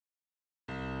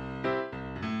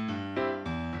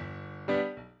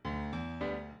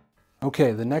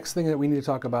Okay, the next thing that we need to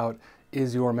talk about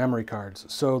is your memory cards.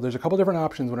 So there's a couple different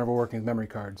options whenever we're working with memory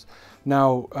cards.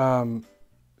 Now,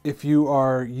 if you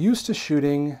are used to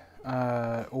shooting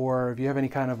or if you have any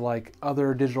kind of like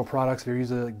other digital products, if you're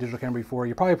using a digital camera before,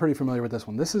 you're probably pretty familiar with this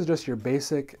one. This is just your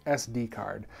basic SD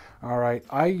card. All right,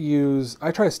 I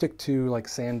try to stick to like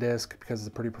SanDisk because it's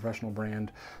a pretty professional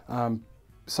brand.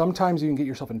 Sometimes you can get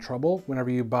yourself in trouble whenever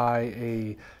you buy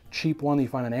a cheap one that you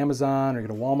find on Amazon or go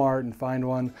to Walmart and find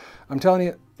one. I'm telling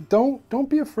you, don't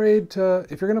be afraid to,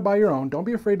 if you're gonna buy your own, don't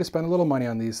be afraid to spend a little money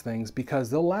on these things because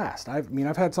they'll last. I've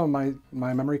had some of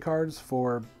my memory cards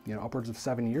for, you know, upwards of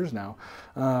 7 years now.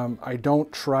 I don't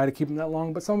try to keep them that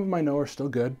long, but some of them I know are still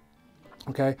good,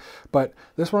 okay? But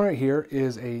this one right here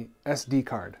is a SD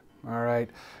card. All right,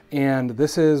 and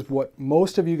this is what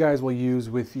most of you guys will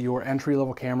use with your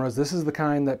entry-level cameras. This is the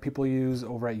kind that people use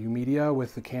over at Umedia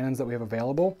with the Canons that we have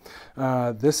available.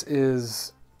 This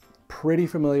is pretty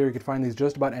familiar. You can find these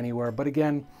just about anywhere, but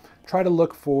again, try to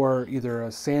look for either a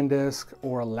SanDisk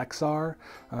or a Lexar.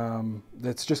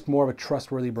 That's just more of a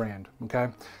trustworthy brand, okay?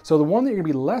 So the one that you're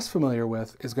gonna be less familiar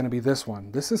with is gonna be this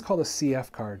one. This is called a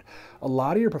CF card. A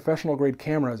lot of your professional grade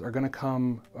cameras are gonna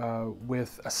come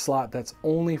with a slot that's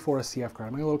only for a CF card.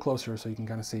 I'm gonna go a little closer so you can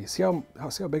kind of see. See how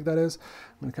big that is?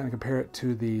 I'm gonna kind of compare it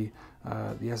to the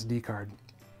SD card.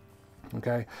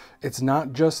 Okay, it's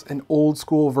not just an old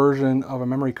school version of a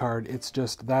memory card. It's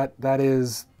just that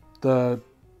is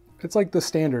it's like the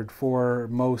standard for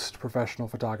most professional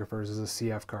photographers is a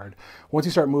CF card. Once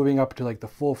you start moving up to like the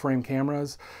full frame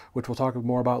cameras, which we'll talk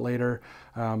more about later,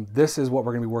 this is what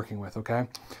we're gonna be working with, okay?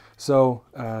 So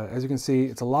as you can see,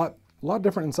 it's a lot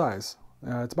different in size.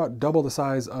 It's about double the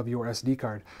size of your SD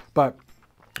card, but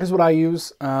this is what I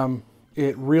use.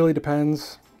 It really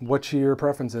depends what your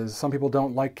preference is. Some people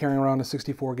don't like carrying around a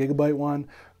 64 gigabyte one,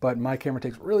 but my camera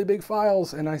takes really big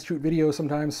files and I shoot videos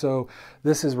sometimes, so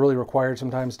this is really required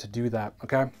sometimes to do that,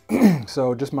 okay?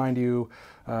 So just mind you,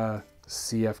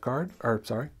 CF card, or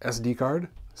sorry, SD card,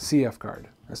 CF card,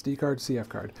 SD card, CF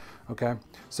card, okay?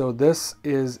 So this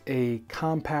is a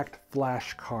compact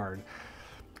flash card.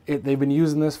 They've been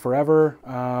using this forever.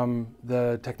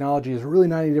 The technology is really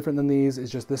not any different than these.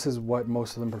 It's just this is what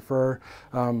most of them prefer.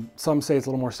 Some say it's a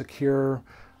little more secure.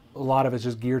 A lot of it's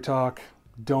just gear talk.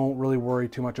 Don't really worry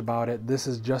too much about it. This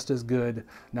is just as good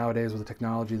nowadays with the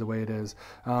technology the way it is.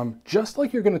 Just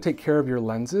like you're going to take care of your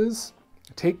lenses,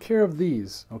 take care of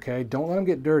these, okay? Don't let them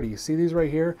get dirty. See these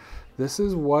right here? This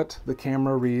is what the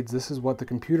camera reads. This is what the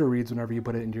computer reads whenever you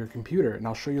put it into your computer. And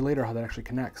I'll show you later how that actually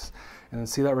connects. And then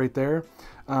see that right there?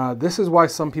 This is why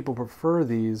some people prefer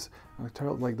these. I'll turn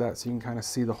it like that so you can kind of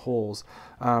see the holes.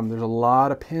 There's a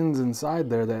lot of pins inside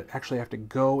there that actually have to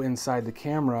go inside the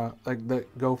camera, like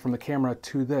that go from the camera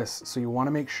to this. So you want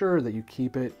to make sure that you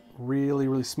keep it really,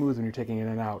 really smooth when you're taking it in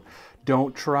and out.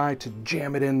 Don't try to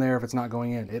jam it in there if it's not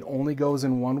going in. It only goes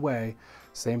in one way.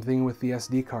 Same thing with the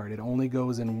SD card. It only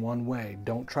goes in one way.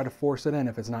 Don't try to force it in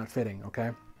if it's not fitting,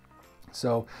 okay?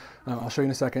 So I'll show you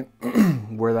in a second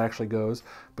where that actually goes.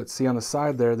 But see on the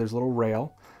side there, there's a little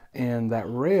rail. And that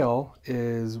rail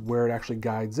is where it actually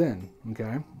guides in,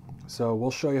 okay? So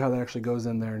we'll show you how that actually goes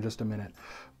in there in just a minute.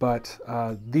 But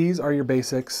these are your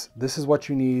basics. This is what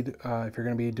you need if you're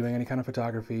gonna be doing any kind of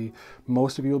photography.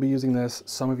 Most of you will be using this.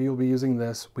 Some of you will be using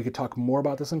this. We could talk more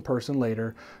about this in person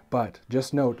later, but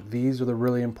just note, these are the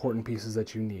really important pieces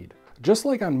that you need. Just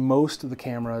like on most of the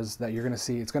cameras that you're gonna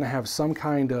see, it's gonna have some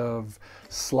kind of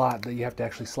slot that you have to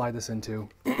actually slide this into.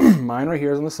 Mine right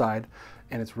here is on the side,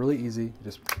 and it's really easy. You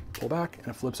just pull back and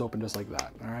it flips open just like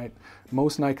that, all right?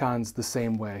 Most Nikons the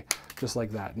same way, just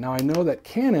like that. Now I know that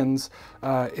Canons,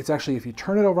 it's actually, if you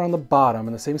turn it over on the bottom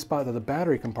in the same spot that the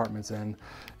battery compartment's in,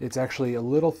 it's actually a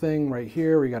little thing right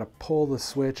here where you gotta pull the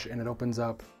switch and it opens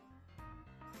up.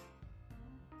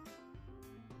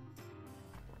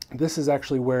 This is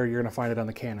actually where you're gonna find it on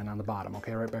the Canon on the bottom,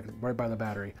 okay? Right by the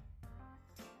battery.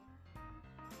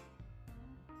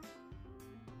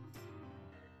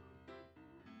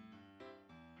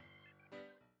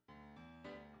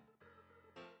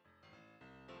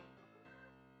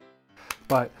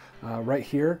 But right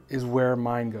here is where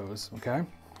mine goes, okay?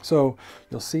 So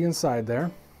you'll see inside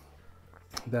there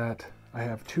that I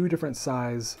have two different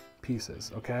size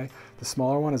pieces, okay? The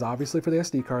smaller one is obviously for the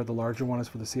SD card, the larger one is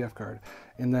for the CF card.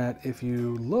 In that if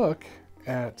you look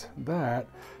at that,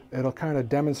 it'll kind of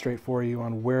demonstrate for you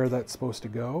on where that's supposed to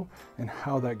go and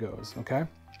how that goes, okay?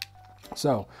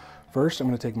 So first I'm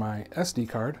gonna take my SD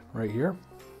card right here,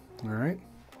 all right?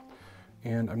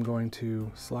 And I'm going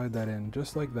to slide that in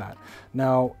just like that.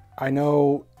 Now, I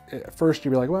know at first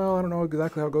you'd be like, well, I don't know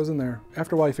exactly how it goes in there.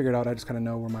 After a while you figure it out. I just kind of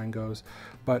know where mine goes.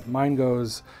 But mine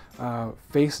goes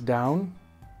face down,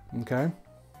 okay,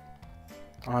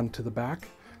 onto the back.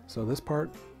 So this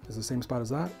part is the same spot as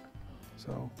that.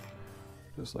 So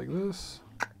just like this,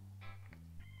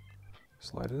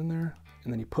 slide it in there,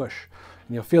 and then you push.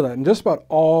 And you'll feel that. And just about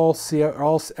all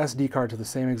SD cards are the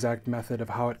same exact method of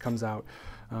how it comes out.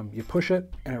 You push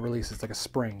it and it releases. It's like a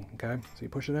spring, okay? So you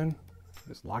push it in,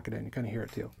 just lock it in. You kind of hear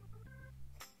it too.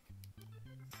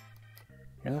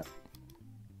 Hear that?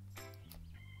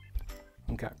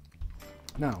 Okay.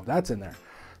 Now that's in there.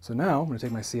 So now I'm going to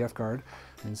take my CF card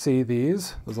and see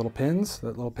those little pins,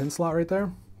 that little pin slot right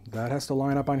there. That has to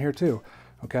line up on here too.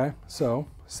 Okay, so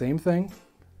same thing.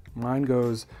 Mine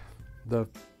goes, the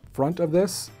front of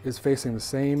this is facing the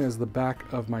same as the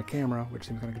back of my camera, which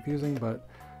seems kind of confusing, but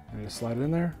you just slide it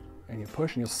in there and you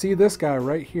push and you'll see this guy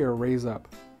right here raise up.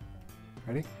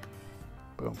 Ready?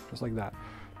 Boom, just like that.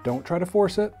 Don't try to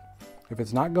force it. If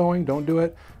it's not going, don't do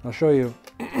it. I'll show you,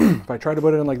 if I try to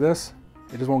put it in like this,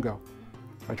 it just won't go.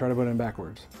 If I try to put it in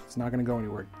backwards, it's not gonna go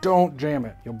anywhere. Don't jam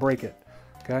it, you'll break it,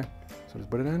 okay? So just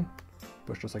put it in,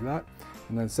 push just like that.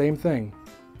 And then same thing,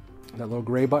 that little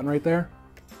gray button right there,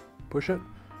 push it,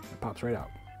 it pops right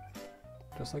out.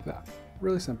 Just like that,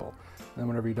 really simple. And then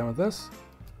whenever you're done with this,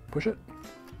 push it,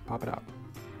 pop it out,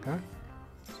 okay?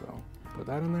 So put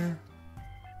that in there,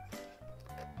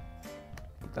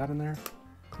 put that in there,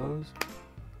 close,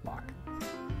 lock,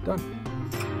 done.